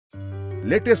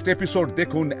Latest episode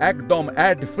দেখুন একদম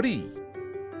add free.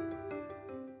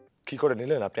 কি করে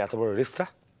নিলেন আপনি এত বড় রিস্কটা?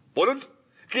 বলুন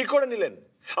কি করে নিলেন?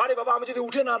 আরে বাবা, আমি যদি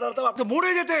উঠে না দাঁড়াতাম আপনি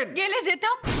মরে যেতেন। গেলে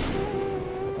যেতাম।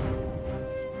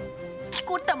 কি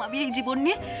করতাম আমি এই জীবন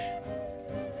নিয়ে?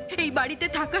 এই বাড়িতে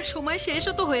থাকার সময়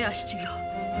শেষও তো হয়ে আসছিল।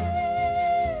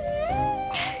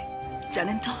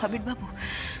 জানেন তো আবির বাবু,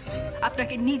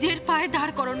 আপনাকে নিজের পায়ে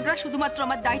দাঁড় করানোটা শুধুমাত্র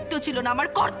আমার দায়িত্ব ছিল না, আমার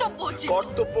কর্তব্য ছিল।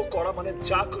 কর্তব্য করা মানে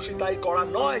যা খুশি তাই করা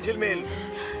নয় ঝিলমিল।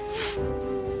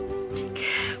 ঠিক,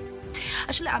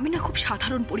 আসলে আমি না খুব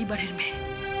সাধারণ পরিবারের মেয়ে।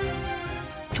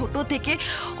 ছোট থেকে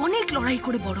অনেক লড়াই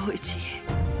করে বড় হয়েছি।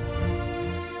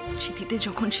 সিঁথিতে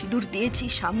যখন সিঁদুর দিয়েছি,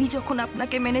 স্বামী যখন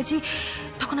আপনাকে মেনেছি,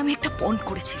 তখন আমি একটা পণ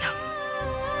করেছিলাম,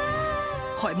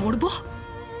 হয় মরবো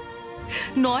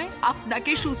নয়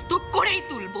আপনাকে সুস্থ করেই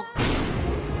তুলবো।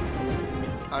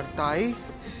 আর তাই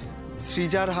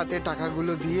সৃজার হাতে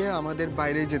টাকাগুলো দিয়ে আমাদের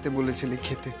বাইরে যেতে বলেছিলে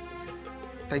খেতে,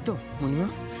 তাই তো মনিমা?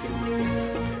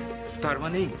 তার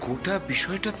মানে এই গোটা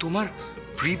বিষয়টা তোমার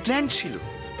প্রি প্ল্যান ছিল?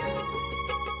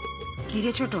 কি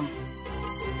রে ছোট,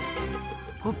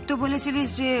 খুব তো বলেছিলিস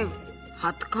যে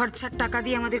হাত খরচার টাকা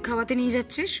দিয়ে আমাদের খাওয়াতে নিয়ে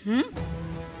যাচ্ছিস।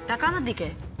 টাকা আমার দিকে।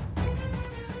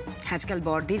 আজকাল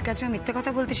বর্দির কাছেও মিথ্যে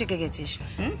কথা বলতে শিখে গেছিস।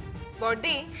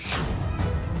 বর্দি,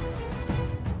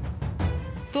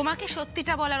 তোমাকে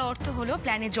সত্যিটা বলার অর্থ হলো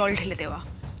প্ল্যানে জল ঢেলে দেওয়া,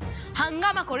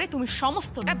 হাঙ্গামা করে তুমি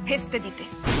সমস্তটা ভেস্তে দিতে।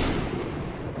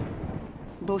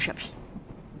 বস আবি,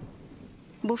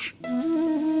 বস।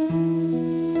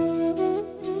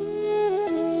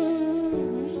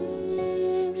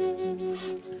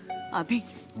 আবি,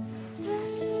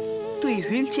 তুই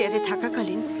হুইল চেয়ারে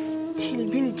থাকাকালীন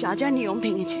ঝিলমিল যা যা নিয়ম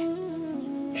ভেঙেছে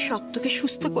সব তোকে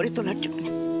সুস্থ করে তোলার জন্য,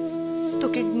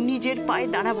 তোকে নিজের পায়ে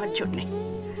দাঁড়াবার জন্য,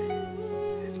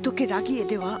 তোকে রাগিয়ে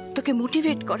দেওয়া, তোকে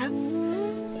মোটিভেট করা।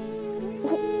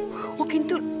 ও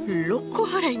কিন্তু লক্ষ্য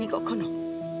হারায়নি কখনো।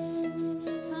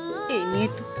 এই নিয়ে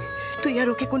তুই আর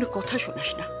ওকে কোনো কথা শোনাস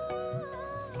না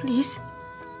প্লিজ,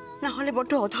 না হলে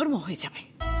বড্ড অধর্ম হয়ে যাবে।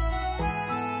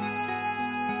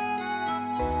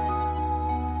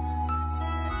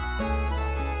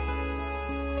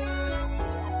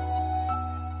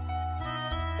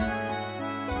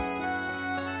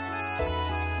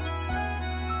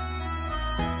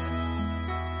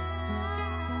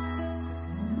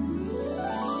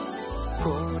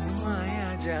 কোন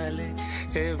মায়া জালে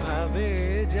এভাবে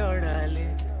জড়ালে,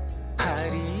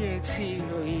 হারিয়েছি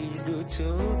ওই দু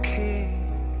চোখে।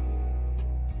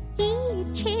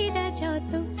 ছেঁড়া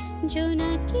যত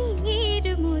জোনাকির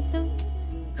মতো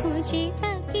খুঁজে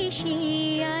তাকে সে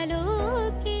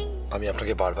আলোকে। আমি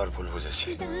আপনাকে বারবার ভুল বুঝেছি।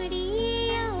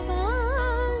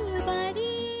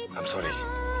 I'm sorry.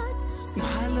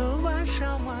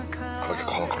 ভালোবাসা মাখা আমাকে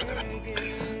ক্ষমা করে দেবেন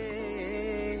প্লিজ।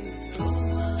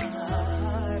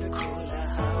 তোমার খোলা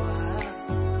হাওয়া,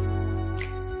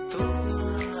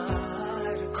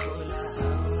 তোমার খোলা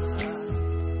হাওয়া,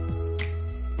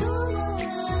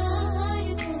 তোমার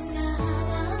খোলা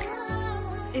হাওয়া।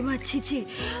 এমা ছিছি,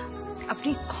 আপনি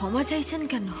ক্ষমা চাইছেন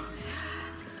কেন?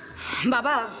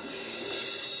 বাবা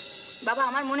বাবা,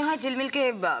 আমার মনে হয় ঝিলমিলকে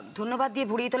ধন্যবাদ দিয়ে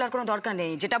ভরিয়ে তোলার কোনো দরকার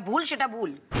নেই। যেটা ভুল সেটা ভুল।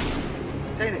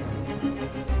 তাই না?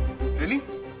 রিয়েলি?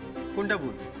 কোনটা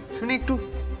ভুল শুনি একটু।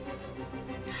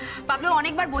 পাবলো,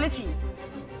 অনেকবার বলেছি,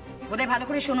 বোধহয় ভালো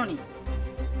করে শোনোনি,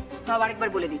 তাও আরেকবার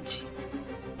বলে দিচ্ছি।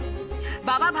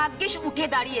 বাবা ভাগ্যিস উঠে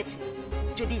দাঁড়িয়েছে,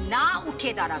 যদি না উঠে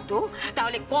দাঁড়াতো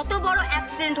তাহলে কত বড়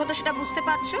অ্যাক্সিডেন্ট হতো সেটা বুঝতে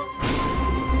পারছো?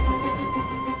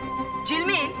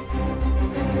 ঝিলমিল,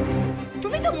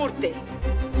 তুমি তো মরতে,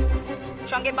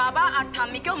 সঙ্গে বাবা আর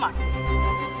ঠাম্মিকেও মারতে।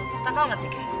 তাকাও আমার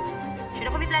দিকে,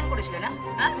 সেরকমই প্ল্যান করেছিলে না?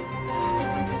 হ্যাঁ,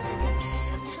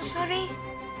 সরি,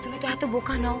 তুমি তো এত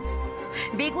বোকা নও।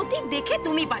 বেগতি দেখে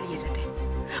তুমি পালিয়ে যেতে,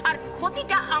 আর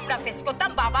ক্ষতিটা আমরা ফেস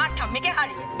করতাম বাবা আর ঠাম্মিকে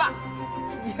হারিয়ে। বাহ,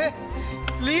 ইয়েস,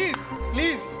 প্লিজ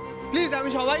প্লিজ প্লিজ, আমি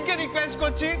সবাইকে রিকোয়েস্ট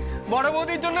করছি, বড়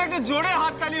বৌদির জন্য একটু জোরে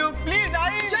হাততালি হোক please.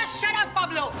 Just shut up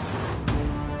Pablo,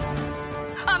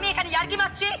 আমি এখানে ইয়ার্কি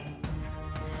মারছি।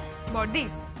 বর্দি,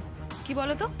 কি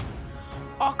বলো তো,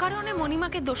 অকারণে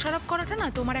মণিমাকে দোষারোপ করাটা না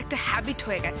তোমার একটা হ্যাবিট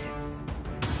হয়ে গেছে।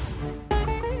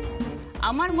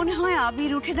 আমার মনে হয়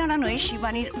আবির উঠে দাঁড়ানোয়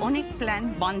শিবানীর অনেক প্ল্যান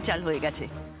বানচাল হয়ে গেছে,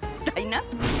 তাই না?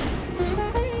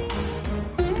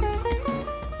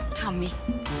 ঠাম্মি,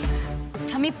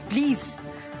 ঠাম্মি প্লিজ,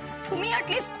 তুমি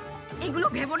অ্যাটলিস্ট এগুলো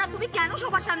ভেবো না। তুমি কেন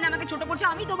সবার সামনে আমাকে ছোট করছো?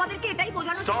 আমি তোমাদেরকে এটাই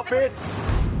বোঝানো। Stop it,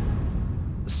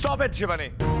 stop it Shivani.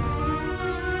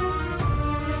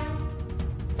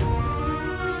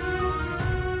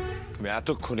 তুমি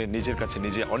এতক্ষণে নিজের কাছে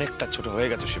নিজে অনেকটা ছোট হয়ে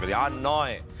গেছো শিবানী। আর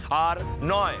নয়, আর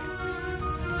নয়।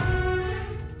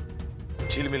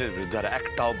 ঝিলমিলের বিরুদ্ধে আর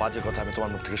একটাও বাজে কথা আমি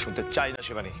তোমার মুখ থেকে শুনতে চাই না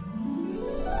শিবানী।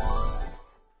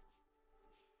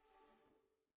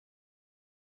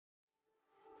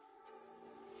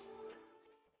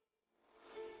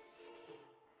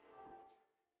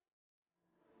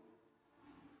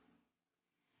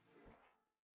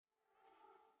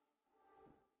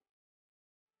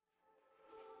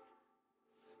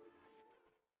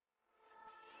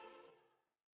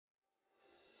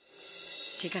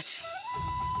 ঠিক আছে,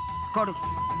 করো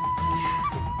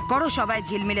করো সবাই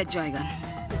ঝিলমিলের জয়গান।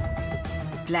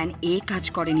 প্ল্যান এ কাজ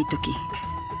করেনি তো কি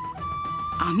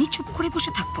আমি চুপ করে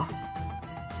বসে থাকবো?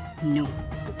 নো,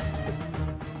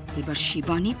 এবার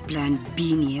শিবানী প্ল্যান বি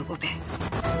নিয়ে এগোবে।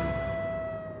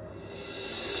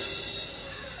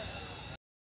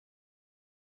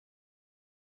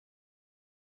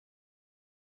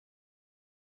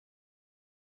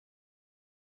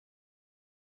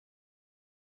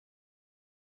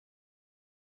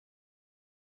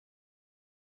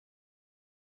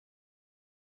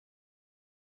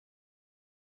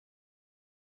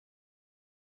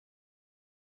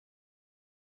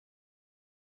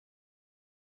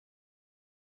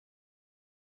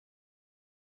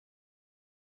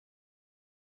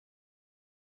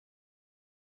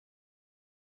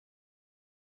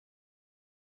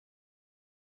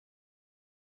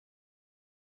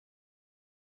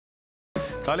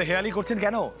 তাহলে হেয়ালি করছেন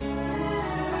কেন?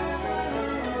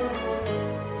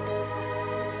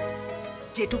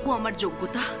 যেটুকু আমার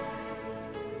যোগ্যতা,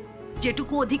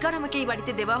 যেটুকু অধিকার আমাকে এই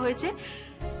বাড়িতে দেওয়া হয়েছে,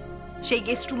 সেই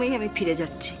গেস্ট রুমেই আমি ফিরে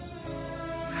যাচ্ছি।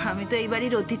 আমি তো এই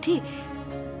বাড়ির অতিথি,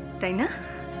 তাই না?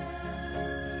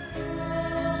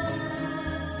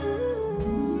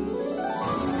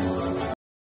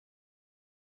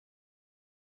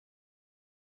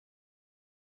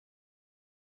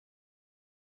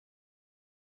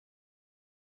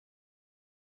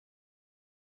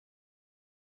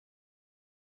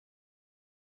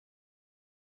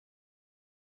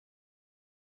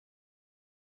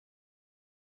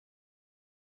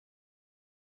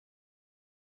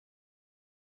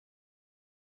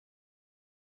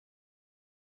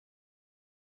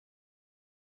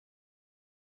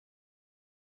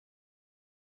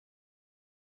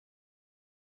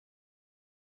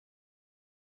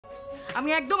 আমি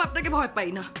একদম আপনাকে ভয় পাই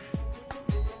না।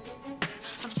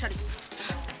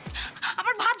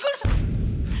 আমার ভাঁজগুলো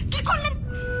কি করলেন?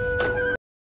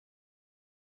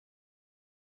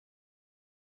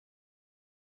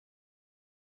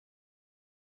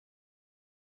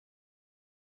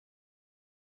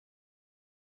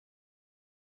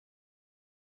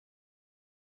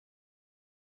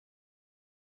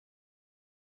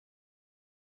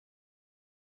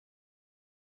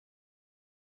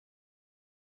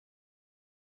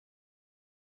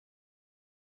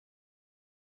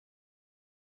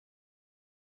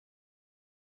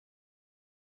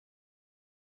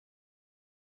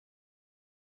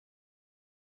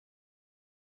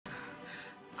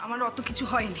 আমার অত কিছু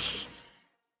হয়নি।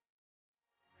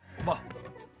 বাহ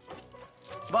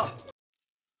বাহ,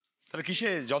 তাহলে কিসে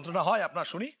যন্ত্রণা হয় আপনার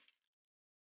শুনি?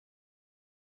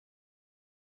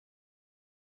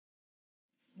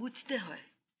 বুঝতে হয়,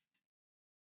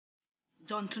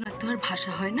 যন্ত্রণার তো আর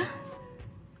ভাষা হয় না,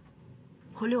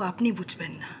 হলেও আপনি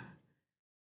বুঝবেন না।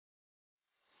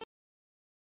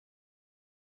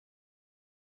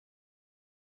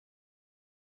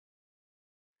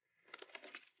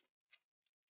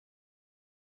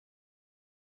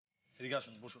 এদিকে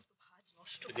আসুন, বসুন।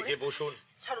 এদিকে বসুন।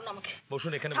 ছাড়ুন আমাকে।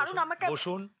 বসুন এখানে। ছাড়ুন আমাকে।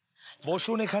 বসুন,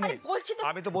 বসুন এখানে। বলছি তো।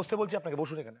 আমি তো বসতে বলছি আপনাকে,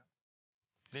 বসুন এখানে।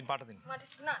 দিন, পাটা দিন।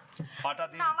 না, পাটা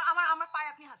দিন। না, আমার পায়ে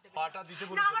আপনি হাত দেবেন। পাটা দিতে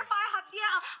বলছেন। না, আমার পায়ে হাত দিয়ে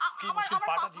কি আমার মুশকিল?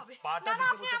 পাটা পাপ হবে। পাটা না,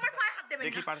 দিতে আপনি বলছেন। আমার পায়ে হাত দেবেন না।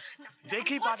 দেখি পাটা, না,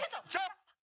 দেখি পাটা। বলছি তো। চুপ,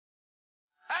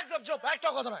 একদম চুপ, একটা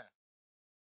কথা নয়।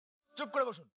 চুপ করে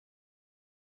বসুন।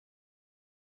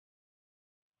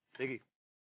 দেখি,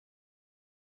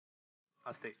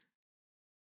 আস্তে।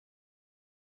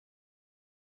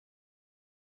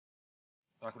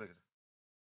 রাখুন এখানে।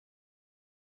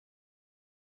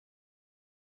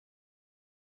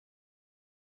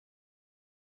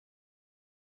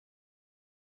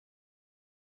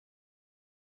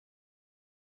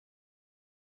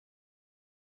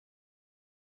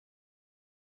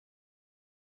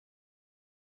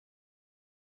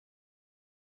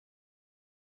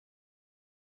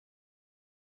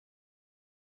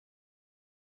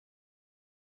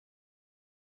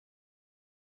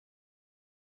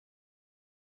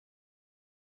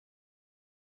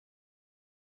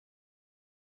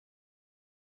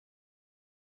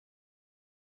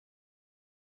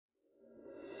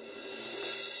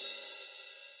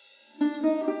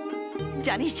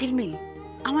 জানিস ঝিলমিল,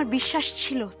 আমার বিশ্বাস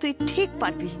ছিল তুই ঠিক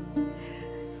পারবি।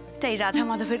 তাই রাধা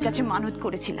মাধবের কাছে মানত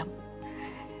করেছিলাম,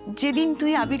 যেদিন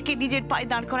তুই আবিরকে নিজের পায়ে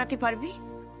দাঁড় করাতে পারবি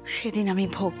সেদিন আমি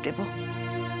ভোগ দেব।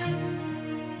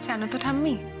 জানো তো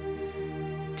ঠাম্মি,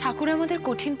 ঠাকুর আমাদের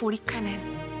কঠিন পরীক্ষা নেন,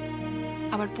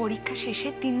 আবার পরীক্ষা শেষে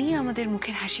তিনি আমাদের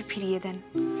মুখের হাসি ফিরিয়ে দেন।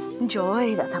 জয়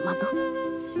রাধা মাধব,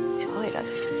 জয়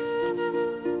রাধা।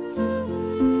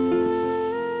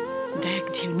 দেখ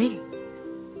ঝিলমিল,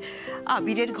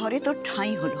 আবিরের ঘরে তোর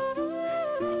ঠাঁই হলো,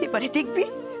 এবারে দেখবি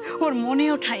ওর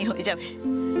মনেও ঠাঁই হয়ে যাবে।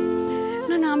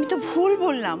 না না, আমি তো ভুল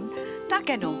বললাম। তা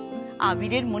কেন,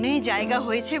 আবিরের মনে জায়গা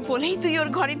হয়েছে বলেই তুই ওর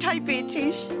ঘরে ঠাঁই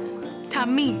পেয়েছিস।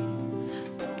 ঠাম্মি,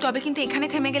 তবে কিন্তু এখানে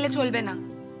থেমে গেলে চলবে না।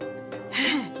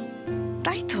 হ্যাঁ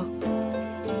তাই তো।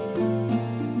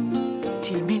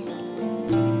 ঝিলমিল,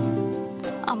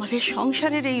 আমাদের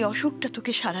সংসারের এই অসুখটা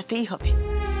তোকে সারাতেই হবে,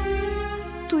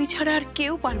 তুই ছাড়া আর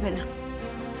কেউ পারবে না।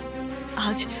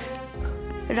 আজ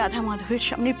রাধা মাধবের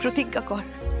সামনে প্রতিজ্ঞা কর,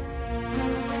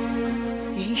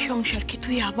 এই সংসারকে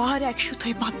তুই আবার এক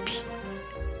সুতোয় বাঁধবি।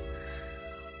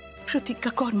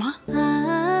 প্রতিজ্ঞা কর মা।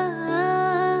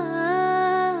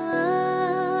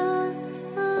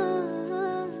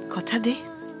 কথা দে।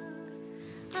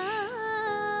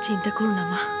 চিন্তা করো না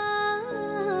মা,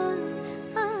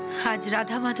 আজ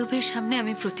রাধা মাধবের সামনে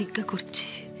আমি প্রতিজ্ঞা করছি,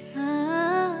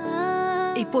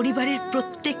 এই পরিবারের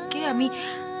প্রত্যেককে আমি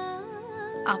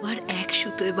আবার এক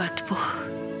সুতোয় বাঁধবো।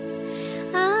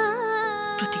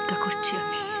 প্রতিজ্ঞা করছি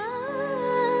আমি।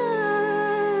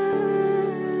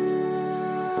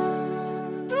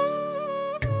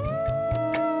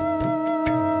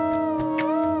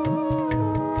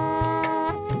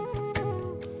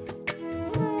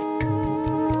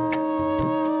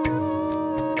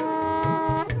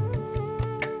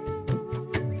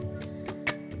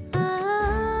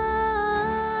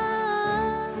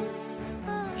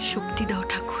 শক্তি দাও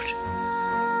ঠাকুর,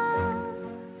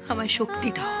 আমায় শক্তি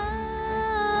দাও,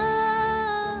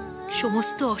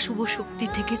 সমস্ত অশুভ শক্তি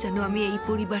থেকে যেন আমি এই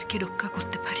পরিবারকে রক্ষা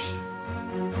করতে পারি।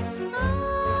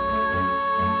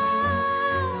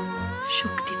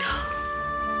 শক্তি দাও।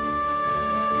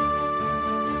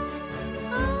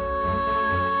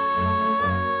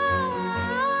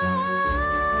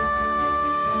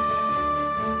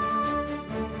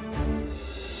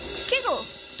 কি গো,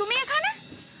 তুমি এখানে?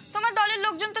 তোমার দলের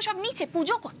লোকজন তো সব নিচে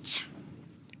পুজো করছে।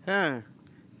 হ্যাঁ,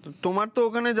 তোমার তো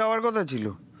ওখানে যাওয়ার কথা ছিল,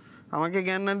 আমাকে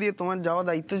জ্ঞান না দিয়ে তোমার যাওয়া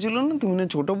দায়িত্ব ছিল না? তুমি না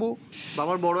ছোট বউ,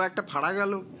 বাবার বড় একটা ফাড়া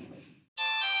গেল।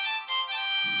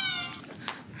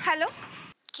 হ্যালো,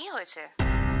 কি হয়েছে?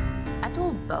 এত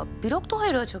বিরক্ত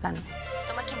হয়ে রয়েছো কেন?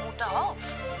 তোমার কি মুডটা অফ?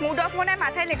 মুড অফ মনে হয়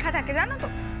মাথায় লেখা থাকে, জানো তো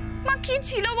মা। কি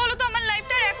ছিল বলো তো আমার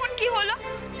লাইফটার, এখন কি হলো?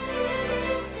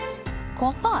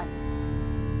 কপাল।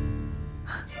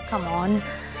 কাম অন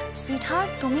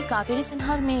সুইটহার্ট, তুমি কাবেরী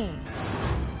সিনহার মেয়ে,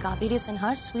 কাবেরী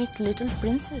সিনহার সুইট লিটল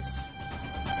প্রিন্সেস।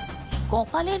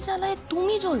 কপালের জ্বালায়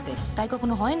তুমি জ্বলবে, তাই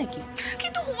কখনো হয় নাকি?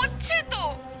 কিন্তু হচ্ছে তো।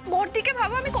 বর্দিকে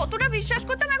ভাবো, আমি কতটা বিশ্বাস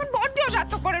করতাম, এখন বর্দিও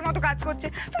স্বার্থপরের মতো কাজ করছে।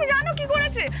 তুমি জানো কি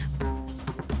করেছে?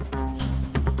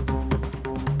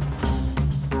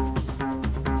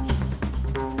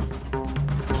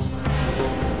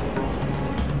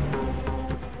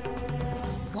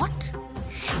 হোয়াট?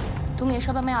 তুমি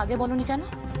এসব আমায় আগে বলনি কেন?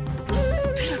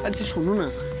 আচ্ছা শোনো না,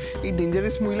 এই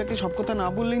ডেঞ্জারাস মহিলাকে সব কথা না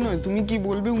বললেই নয়। তুমি কি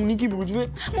বলবে, উনি কি বুঝবে?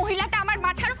 মহিলাটা আমার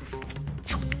মাথার।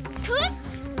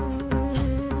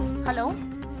 হ্যালো।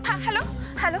 হ্যাঁ হ্যালো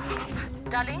হ্যালো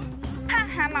ডার্লিং। হ্যাঁ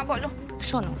হ্যাঁ মা বলো।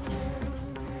 শোনো,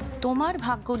 তোমার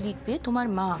ভাগ্য লিখবে তোমার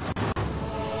মা,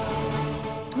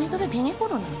 তুমি এভাবে ভেঙে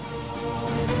পড়ো না।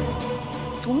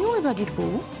 তুমি ওই বাড়ির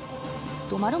বউ,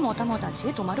 তোমারও মতামত আছে,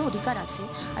 তোমারও অধিকার আছে,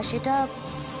 আর সেটা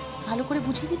ভালো করে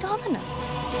বুঝিয়ে দিতে হবে না?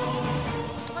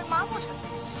 তোমার মা বোঝাবে,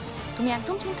 তুমি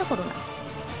একদম চিন্তা করো না।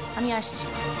 আমি আসছি,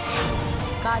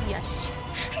 কালই আসছি।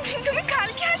 তুমি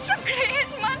কালকে আসছো? গ্রেট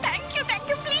মা, থ্যাংক ইউ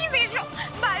প্লিজ এসো।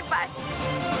 Bye bye.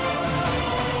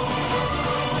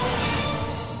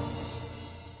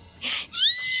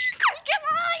 কালকে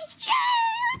মা আসছে,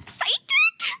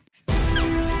 এক্সাইটেড।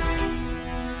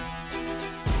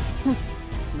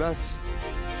 ব্যাস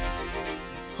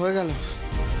হয়ে গেল।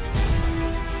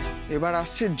 এবার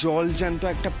আসছে জল জ্যান্ত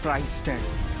একটা প্রাইস ট্যাগ।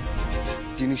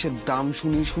 জিনিসের দাম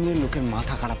শুনিয়ে শুনিয়ে লোকের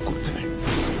মাথা খারাপ করতে হবে।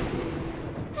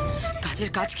 কাজের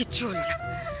কাজ কিচ্ছু হলো না।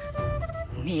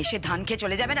 উনি এসে ধান খেয়ে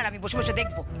চলে যাবেন আর আমি বসে বসে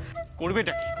দেখবো।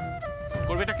 করবেটা কি?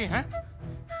 করবেটা কি? হ্যাঁ,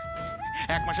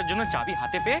 এক মাসের জন্য চাবি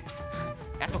হাতে পেয়ে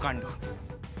এত কাণ্ড।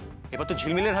 এবার তো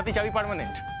ঝিলমিলের হাতে চাবি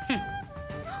পার্মানেন্ট।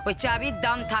 ওই চাবির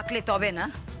দাম থাকলে তবে না।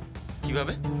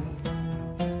 কিভাবে?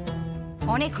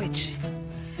 অনেক হয়েছে,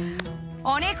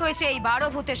 অনেক হয়েছে এই 12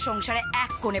 ভূতের সংসারে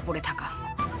এক কোণে পড়ে থাকা।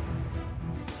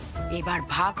 এবার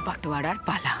ভাগ বাটোয়ারার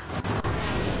পালা।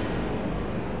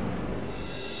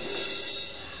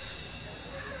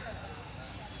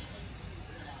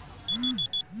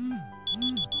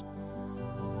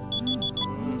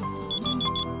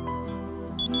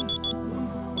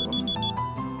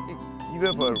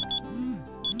 ব্যাপার,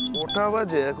 কটা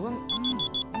বাজে এখন?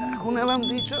 এখন অ্যালার্ম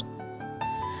দিয়েছ?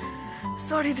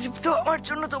 সরি দৃপ্ত, আমার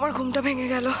জন্য তোমার ঘুমটা ভেঙে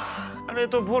গেল। আরে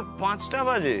তো ভোর 5টা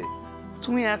বাজে,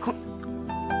 তুমি এখন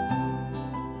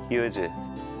কি হয়েছে?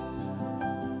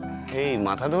 এই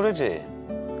মাথা ধরেছে?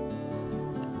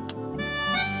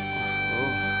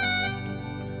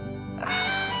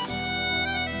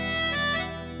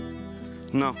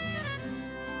 না,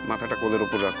 মাথাটা কোলের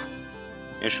উপর রাখো,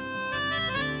 এসো।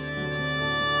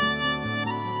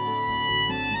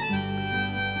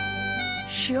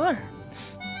 শিওর?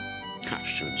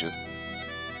 আশ্চর্য,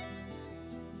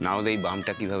 না হলে এই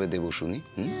বামটা কিভাবে দেবো শুনি?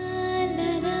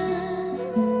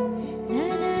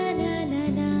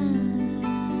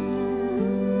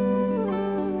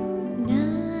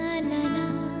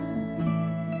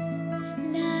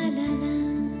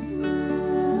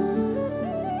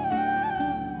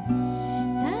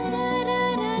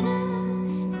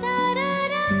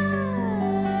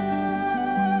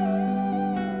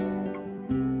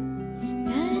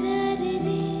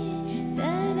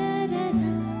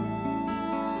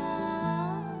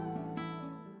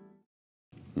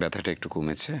 ব্যথাটা একটু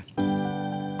কমেছে?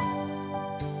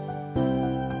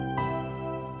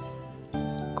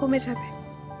 কমে যাবে,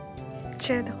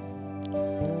 ছেড়ে দাও।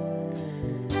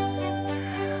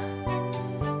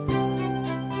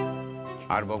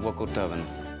 আর বকবক করতে হবে না,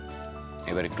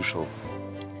 এবার একটু শো,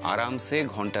 আরামসে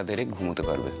ঘন্টা দেড়েক ঘুমোতে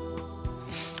পারবে।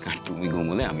 আর তুমি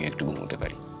ঘুমোলে আমি একটু ঘুমোতে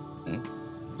পারি।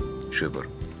 শুয়ে পড়ো।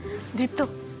 দৃপ্ত,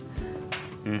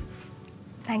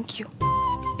 থ্যাংক ইউ।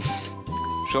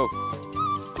 শো।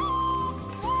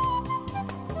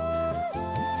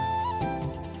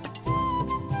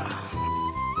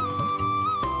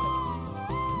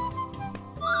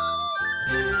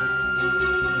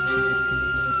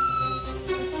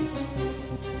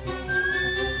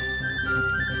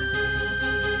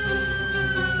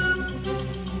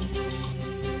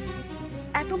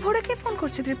 এত ভোরে কে ফোন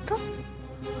করছে দৃপ্ত?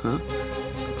 হ্যাঁ,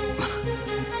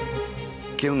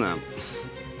 কেউ না,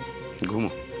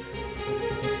 ঘুমো।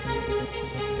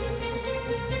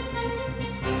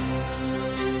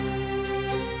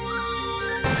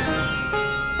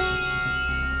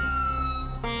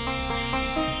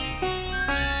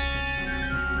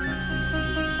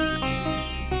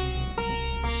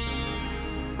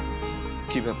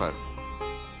 কি ব্যাপার,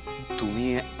 তুমি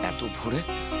এত ভোরে,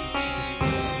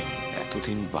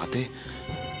 এতদিন বাদে?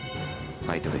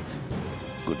 By the way,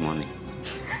 good morning.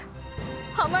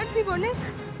 আমার জীবনে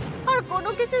আর কোনো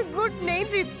কিছু গুড নেই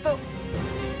দৃপ্ত।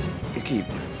 কি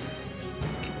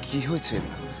কি হয়েছে?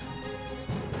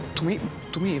 তুমি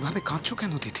তুমি এভাবে কাঁদছো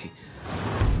কেন দিদি?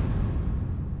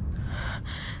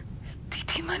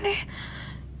 দিদি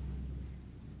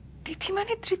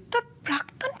মানে দৃপ্তর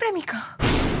প্রাক্তন প্রেমিকা?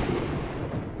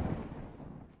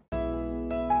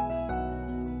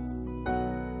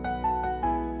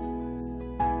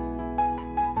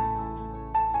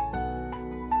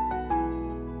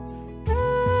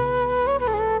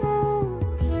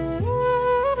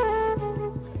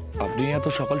 আপনি এত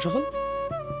সকাল সকাল?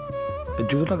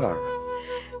 জুতোটা কার?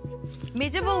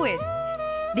 মেজে বউয়ের।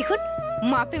 দেখুন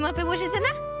মাপে মাপে বসেছে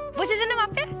না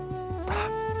মাপে।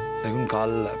 দেখুন,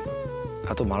 কাল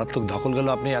এত মারাত্মক ধকল গেল,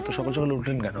 আপনি এত সকাল সকাল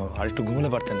উঠলেন কেন? আর একটু ঘুমলে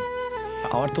পারতেন।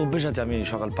 আমার তো অভ্যেস আছে, আমি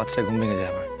সকাল 5টায় ঘুম ভেঙে যায়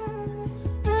আমার।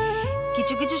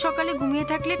 কিছু কিছু সকালে ঘুমিয়ে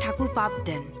থাকলে ঠাকুর পাপ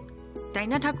দেন, তাই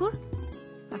না ঠাকুর?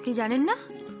 আপনি জানেন না?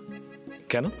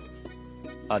 কেন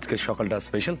আজকের সকালটা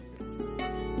স্পেশাল?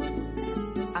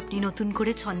 আপনি নতুন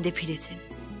করে ছন্দে ফিরেছেন,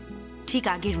 ঠিক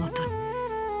আগের মতন।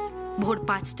 ভোর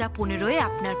 5:15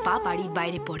 আপনার পা বাড়ির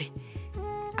বাইরে পড়ে,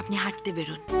 আপনি হাঁটতে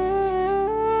বেরোন।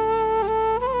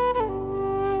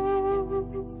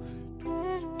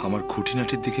 আমার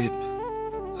খুঁটিনাটির দিকে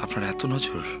আপনার এত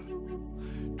নজর?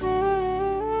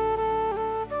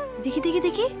 দেখি দেখি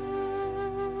দেখি,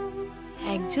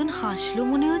 একজন হাসলো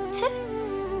মনে হচ্ছে।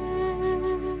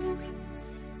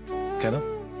 কেন,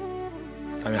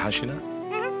 আমি হাসি না?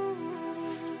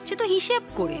 সে তো হিসেব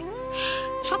করে,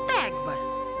 সপ্তাহে একবার,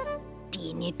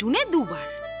 টেনে টুনে দুবার।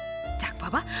 যাক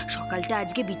বাবা, সকালটা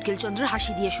আজকে বিটকেল চন্দ্র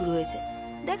হাসি দিয়ে শুরু হয়েছে,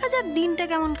 দেখা যাক দিনটা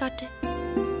কেমন কাটে।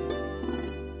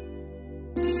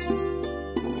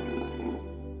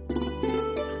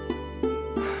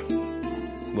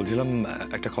 বলছিলাম,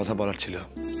 একটা কথা বলার ছিল।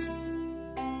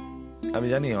 আমি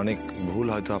জানি অনেক ভুল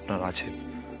হয়তো আপনার আছে,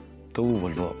 তবু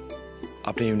বলবো,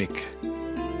 আপনি ইউনিক।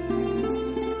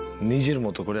 নিজের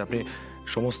মতো করে আপনি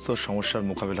সমস্ত সমস্যার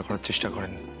মোকাবিলা করার চেষ্টা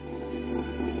করেন,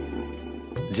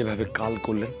 যেভাবে কাল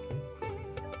করলেন।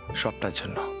 সবটার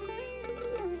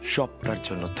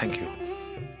জন্য থ্যাংক ইউ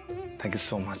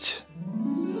সো মাচ।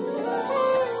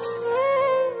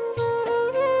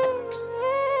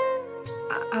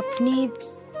 আপনি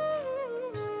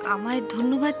আমায়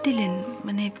ধন্যবাদ দিলেন,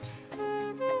 মানে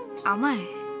আমায়?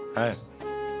 হ্যাঁ,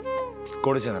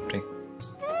 করেছেন আপনি,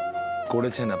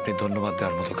 করেছেন আপনি ধন্যবাদ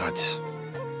দেওয়ার মতো কাজ।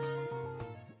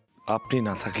 আপনি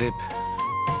না থাকলে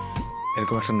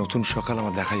এরকম একটা নতুন সকাল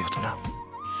আমার দেখাই হতো না।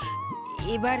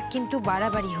 এবার কিন্তু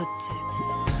বাড়াবাড়ি হচ্ছে।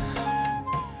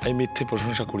 আমি মিথ্যে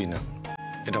প্রশংসা করি না,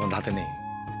 এটা আমার হাতে নেই।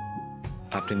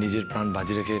 আপনি নিজের প্রাণ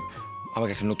বাজি রেখে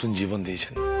আমাকে একটা নতুন জীবন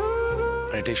দিয়েছেন,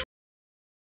 আর এটাই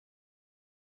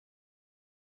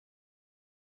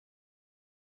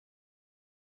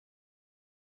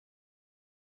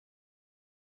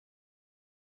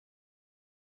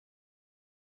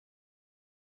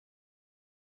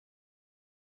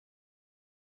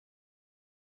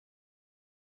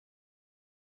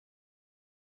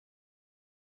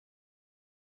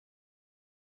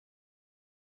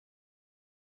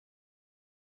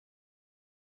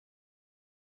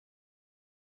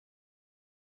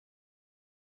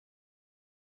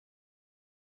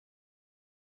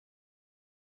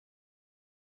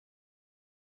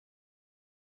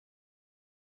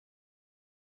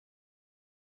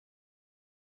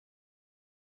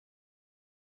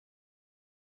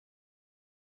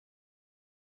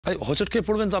হোঁচট খেয়ে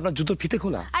পড়বেন তো, আপনার জুতোর ফিতে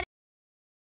খোলা।